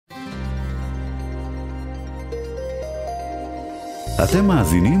אתם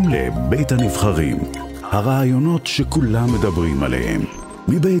מאזינים לבית הנבחרים, הרעיונות שכולם מדברים עליהם,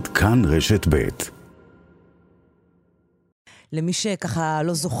 מבית כאן רשת בית. למי שככה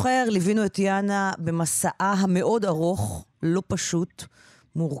לא זוכר, ליווינו את יאנה במסעה המאוד ארוך, לא פשוט,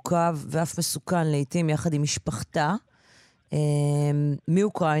 מורכב ואף מסוכן לעתים יחד עם משפחתה,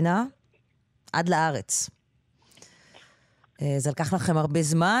 מאוקראינה עד לארץ. זה לקח לכם הרבה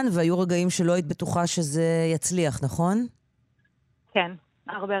זמן, והיו רגעים שלא היית בטוחה שזה יצליח, נכון? כן,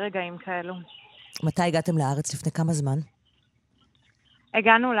 הרבה רגעים כאלו. מתי הגעתם לארץ? לפני כמה זמן?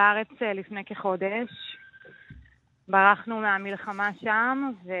 הגענו לארץ לפני כחודש. ברחנו מהמלחמה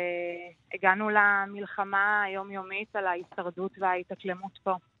שם, והגענו למלחמה היומיומית על ההישרדות וההתאקלמות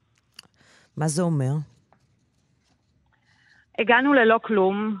פה. מה זה אומר? הגענו ללא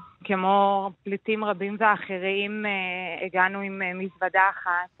כלום, כמו פליטים רבים ואחרים, הגענו עם מזוודה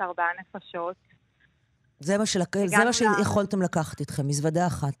אחת, 4 נפשות. זה מה שיכולתם לקחת איתכם, מזוודה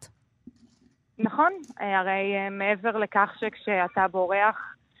אחת. נכון, הרי מעבר לכך שכשאתה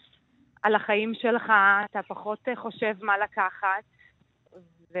בורח על החיים שלך, אתה פחות חושב מה לקחת,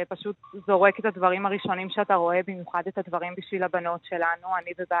 ופשוט זורק את הדברים הראשונים שאתה רואה, במיוחד את הדברים בשביל הבנות שלנו,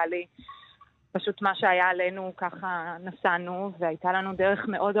 אני ובעלי. פשוט מה שהיה עלינו ככה נסענו, והייתה לנו דרך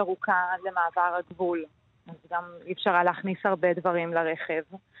מאוד ארוכה למעבר הגבול. אז גם אי אפשר היה להכניס הרבה דברים לרכב.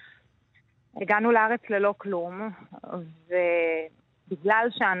 הגענו לארץ ללא כלום, ובגלל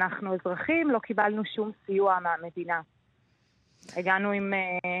שאנחנו אזרחים לא קיבלנו שום סיוע מהמדינה. הגענו עם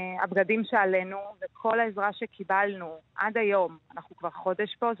הבגדים שעלינו, וכל העזרה שקיבלנו עד היום, אנחנו כבר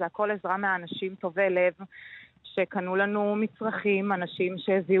חודש פה, זה הכל עזרה מהאנשים טובי לב, שקנו לנו מצרכים, אנשים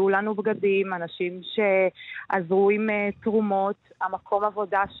שהביאו לנו בגדים, אנשים שעזרו עם תרומות, המקום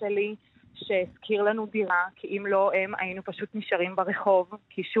עבודה שלי שהזכיר לנו דירה, כי אם לא הם היינו פשוט נשארים ברחוב,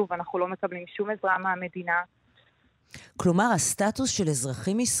 כי שוב אנחנו לא מקבלים שום עזרה מהמדינה. כלומר, הסטטוס של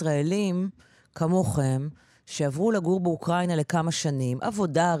אזרחים ישראלים כמוכם, שעברו לגור באוקראינה לכמה שנים,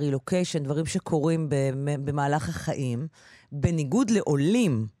 עבודה, רילוקיישן, דברים שקורים במהלך החיים, בניגוד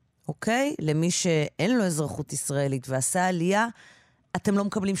לעולים, אוקיי? למי שאין לו אזרחות ישראלית ועשה עלייה, אתם לא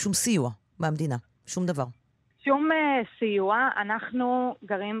מקבלים שום סיוע מהמדינה, שום דבר. שום סיוע, אנחנו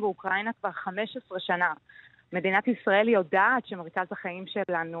גרים באוקראינה כבר 15 שנה. מדינת ישראל יודעת שמרכז החיים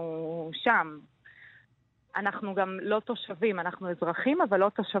שלנו שם. אנחנו גם לא תושבים, אנחנו אזרחים אבל לא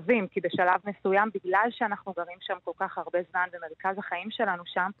תושבים, כי בשלב מסוים, בגלל שאנחנו גרים שם כל כך הרבה זמן במרכז החיים שלנו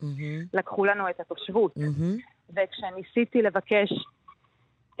שם, לקחו לנו את התושבות. וכשניסיתי לבקש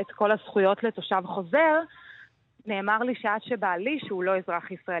את כל הזכויות לתושב חוזר, נאמר לי שעד שבעלי, שהוא לא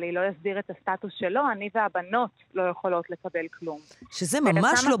אזרח ישראלי, לא יסדיר את הסטטוס שלו, אני והבנות לא יכולות לקבל כלום. שזה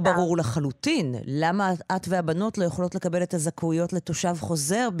ממש לא ברור לחלוטין. למה את והבנות לא יכולות לקבל את הזכאויות לתושב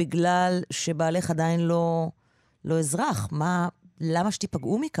חוזר, בגלל שבעלך עדיין לא אזרח? למה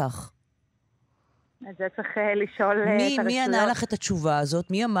שתיפגעו מכך? אז זה צריך לשאול את הרשויות. מי ענה לך את התשובה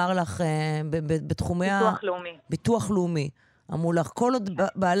הזאת? מי אמר לך בתחומי ביטוח לאומי. ביטוח לאומי. אמרו לך, כל עוד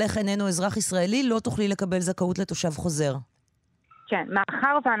בעלך איננו אזרח ישראלי, לא תוכלי לקבל זכאות לתושב חוזר. כן,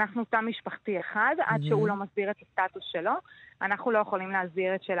 מאחר ואנחנו תא משפחתי אחד, עד שהוא לא מסביר את הסטטוס שלו, אנחנו לא יכולים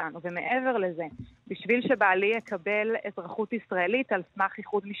להסביר את שלנו. ומעבר לזה, בשביל שבעלי יקבל אזרחות ישראלית על סמך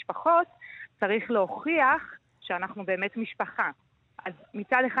איחוד משפחות, צריך להוכיח שאנחנו באמת משפחה. אז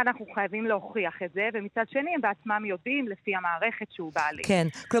מצד אחד אנחנו חייבים להוכיח את זה, ומצד שני הם בעצמם יודעים לפי המערכת שהוא בעלי. כן,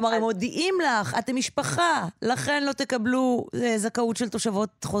 כלומר הם מודיעים לך, אתם משפחה, לכן לא תקבלו זכאות של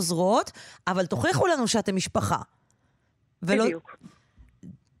תושבות חוזרות, אבל תוכיחו לנו שאתם משפחה. בדיוק.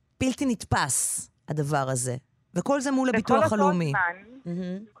 בלתי נתפס הדבר הזה. וכל זה מול הביטוח הלאומי.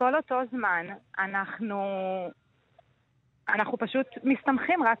 כל אותו זמן אנחנו פשוט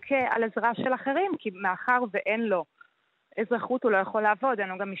מסתמכים רק על עזרה של אחרים, כי מאחר ואין לו אזרחות הוא לא יכול לעבוד, אין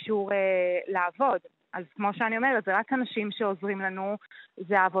לו גם אישור לעבוד. אז כמו שאני אומרת, זה רק אנשים שעוזרים לנו,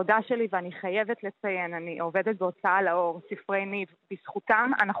 זה העבודה שלי ואני חייבת לציין, אני עובדת בהוצאה לאור, ספרי ניב,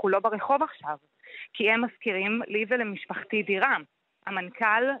 בזכותם אנחנו לא ברחוב עכשיו, כי הם מזכירים לי ולמשפחתי דירה.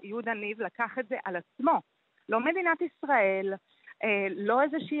 המנכ"ל יהודה ניב לקח את זה על עצמו, לא מדינת ישראל, לא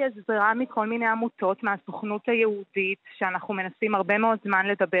איזושהי עזרה מכל מיני עמותות מהסוכנות היהודית, שאנחנו מנסים הרבה מאוד זמן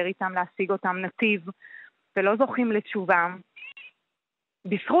לדבר איתם, להשיג אותם נתיב, ולא זוכים לתשובה,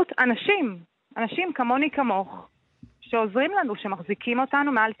 בזכות אנשים כמוני כמוך, שעוזרים לנו, שמחזיקים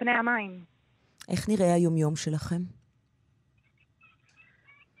אותנו מעל פני המים. איך נראה היום-יום שלכם?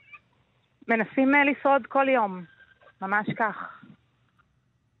 מנסים לשרוד כל יום, ממש כך.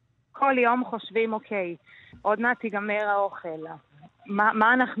 כל יום חושבים, אוקיי, עוד מעט ייגמר האוכל.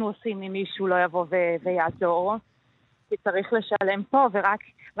 מה אנחנו עושים אם מישהו לא יבוא ויעזור? כי צריך לשלם פה,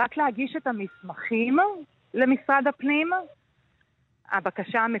 ורק להגיש את המסמכים למשרד הפנים,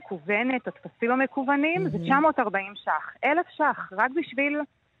 הבקשה המקוונת, הטפסים המקוונים, זה 940 ש"ח. 1,000 ש"ח, רק בשביל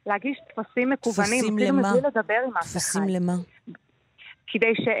להגיש טפסים מקוונים. טפסים למה? לדבר עם אף אחד. טפסים למה?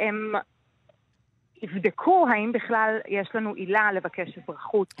 כדי שהם יבדקו האם בכלל יש לנו עילה לבקש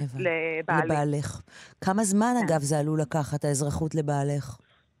אזרחות לבעלי. לבעלך. כמה זמן, אגב, זה עלול לקחת, האזרחות לבעלך?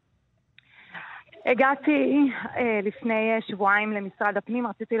 הגעתי לפני שבועיים למשרד הפנים,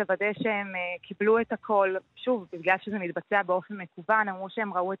 רציתי לוודא שהם קיבלו את הכל. שוב, בגלל שזה מתבצע באופן מקוון, אמרו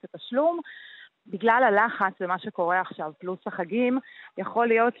שהם ראו את התשלום. בגלל הלחץ ומה שקורה עכשיו, פלוס החגים, יכול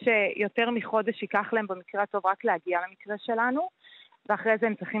להיות שיותר מחודש ייקח להם במקרה הטוב רק להגיע למקרה שלנו, ואחרי זה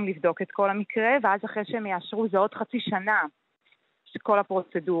הם צריכים לבדוק את כל המקרה, ואז אחרי שהם יאשרו זה עוד חצי שנה שכל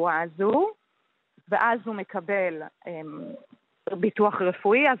הפרוצדורה הזו, ואז הוא מקבל ביטוח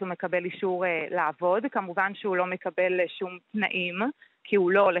רפואי, אז הוא מקבל אישור לעבוד, כמובן שהוא לא מקבל שום תנאים, כי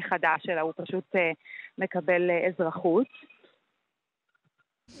הוא לא עולה חדש, אלא הוא פשוט מקבל אזרחות.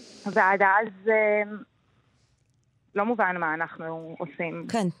 ועד אז לא מובן מה אנחנו עושים.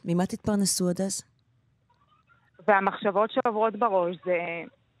 כן, ממה תתפרנסו עד אז? והמחשבות שעוברות בראש זה,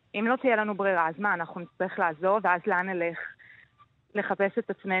 אם לא תהיה לנו ברירה, אז מה, אנחנו נצטרך לעזור, ואז לאן נלך לחפש את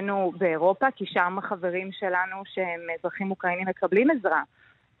עצמנו באירופה, כי שם החברים שלנו שהם אזרחים אוקראינים מקבלים עזרה.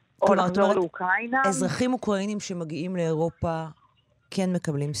 או לחזור לאוקראינה. אזרחים אוקראינים שמגיעים לאירופה כן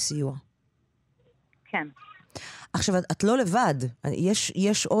מקבלים סיוע. כן. עכשיו, את לא לבד.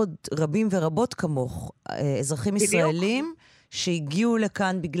 יש עוד רבים ורבות כמוך, אזרחים ישראלים שהגיעו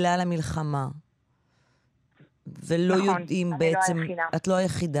לכאן בגלל המלחמה. ולא יודעים בעצם, את לא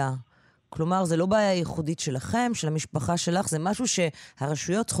היחידה. כלומר, זה לא בעיה ייחודית שלכם, של המשפחה שלך, זה משהו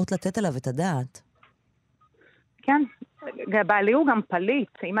שהרשויות צריכות לתת עליו את הדעת. כן, בעלי הוא גם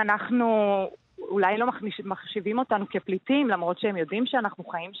פליט. אם אנחנו אולי לא מחשיבים אותנו כפליטים, למרות שהם יודעים שאנחנו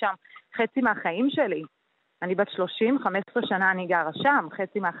חיים שם חצי מהחיים שלי. אני בת 30, 15 שנה אני גרה שם,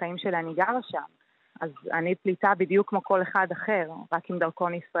 חצי מהחיים שלי אני גרה שם. אז אני פליטה בדיוק כמו כל אחד אחר, רק עם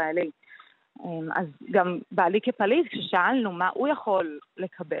דרכון ישראלי. אז גם בעלי כפליט, כששאלנו מה הוא יכול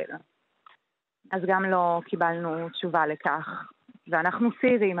לקבל, אז גם לא קיבלנו תשובה לכך. ואנחנו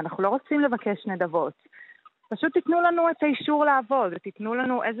צעירים, אנחנו לא רוצים לבקש נדבות. פשוט תיתנו לנו את האישור לעבוד, ותיתנו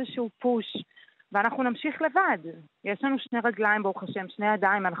לנו איזשהו פוש, ואנחנו נמשיך לבד. יש לנו 2 רגליים, ברוך השם, 2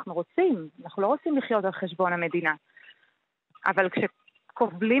 ידיים, אנחנו לא רוצים לחיות על חשבון המדינה. אבל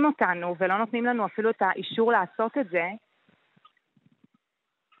כשקובלים אותנו ולא נותנים לנו אפילו את האישור לעשות את זה,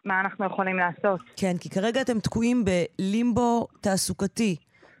 מה אנחנו יכולים לעשות? כן, כי כרגע אתם תקועים בלימבו תעסוקתי,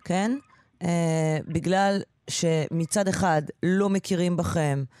 כן? בגלל שמצד אחד לא מכירים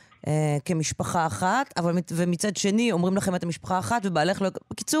בכם כמשפחה אחת, ומצד שני אומרים לכם את המשפחה אחת, ובעלך לא...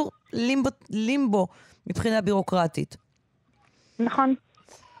 בקיצור, לימבו מבחינה בירוקרטית. נכון.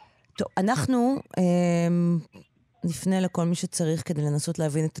 טוב, אנחנו נפנה לכל מי שצריך כדי לנסות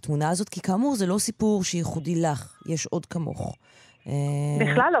להבין את התמונה הזאת, כי כאמור זה לא סיפור שייחודי לך, יש עוד כמוך.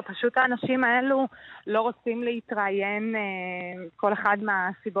 בכלל לא, פשוט האנשים האלו לא רוצים להתראיין כל אחד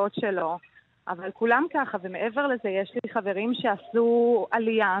מהסיבות שלו, אבל כולם ככה, ומעבר לזה יש לי חברים שעשו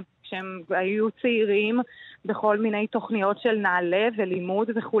עלייה כשהם היו צעירים בכל מיני תוכניות של נעלה ולימוד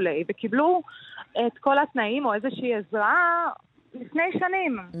וכולי, וקיבלו את כל התנאים או איזושהי עזרה לפני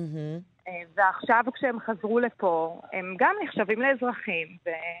שנים. ועכשיו כשהם חזרו לפה, הם גם נחשבים לאזרחים,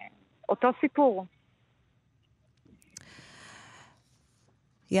 ואותו סיפור.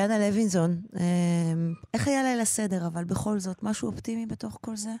 יאנה לוינזון, איך היה לילה סדר, אבל בכל זאת, משהו אופטימי בתוך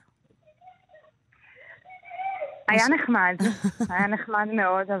כל זה? היה נחמד, היה נחמד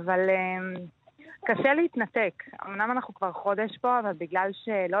מאוד, אבל קשה להתנתק. אמנם אנחנו כבר חודש פה, אבל בגלל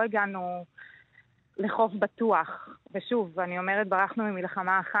שלא הגענו לחוף בטוח, ושוב, אני אומרת, ברחנו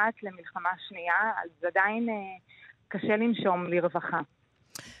ממלחמה אחת למלחמה שנייה, אז עדיין קשה לנשום לרווחה.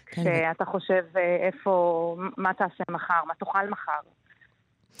 כשאתה חושב מה תעשה מחר, מה תאכל מחר.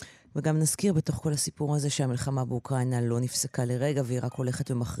 וגם נזכיר בתוך כל הסיפור הזה שהמלחמה באוקראינה לא נפסקה לרגע, והיא רק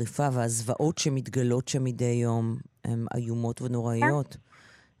הולכת ומחריפה, והזוועות שמתגלות שם מדי יום הן איומות ונוראיות.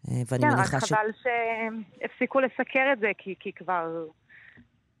 ואני מניחה רק חבל שהפסיקו לסקר את זה, כי כבר...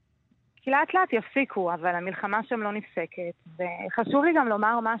 כי לאט לאט יפסיקו, אבל המלחמה שם לא נפסקת. וחשוב לי גם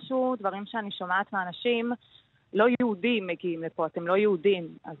לומר משהו, דברים שאני שומעת מאנשים, לא יהודים מגיעים לפה, אתם לא יהודים.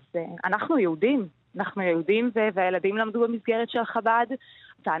 אז אנחנו יהודים. אנחנו יהודים והילדים למדו במסגרת של חב"ד,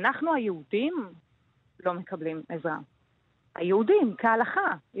 ואנחנו היהודים לא מקבלים עזרה. היהודים,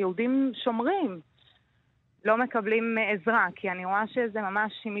 כהלכה, יהודים שומרים, לא מקבלים עזרה, כי אני רואה שזה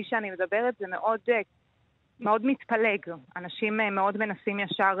ממש, עם מי שאני מדברת, זה מאוד, מאוד מתפלג. אנשים מאוד מנסים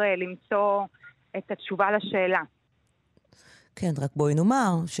ישר למצוא את התשובה לשאלה. כן, רק בואי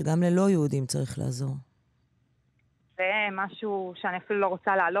נאמר שגם ללא יהודים צריך לעזור. משהו שאני אפילו לא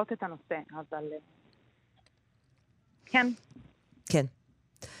רוצה להעלות את הנושא, אבל כן. כן.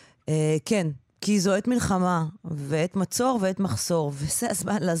 כן, כי זו עת מלחמה, ועת מצור ועת מחסור, וזה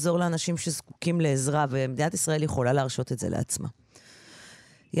הזמן לעזור לאנשים שזקוקים לעזרה, ומדינת ישראל יכולה להרשות את זה לעצמה.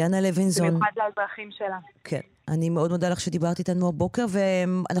 יאנה לוינזון. במיוחד לאזרחים שלה. כן. אני מאוד מודה לך שדיברת איתנו הבוקר,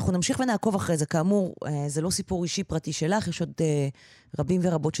 ואנחנו נמשיך ונעקוב אחרי זה. כאמור, זה לא סיפור אישי פרטי שלך, יש עוד רבים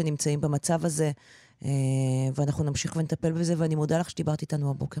ורבות שנמצאים במצב הזה, ואנחנו נמשיך ונטפל בזה, ואני מודה לך שדיברת איתנו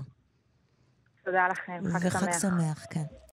הבוקר. תודה לכם, חג שמח. וחג שמח, כן.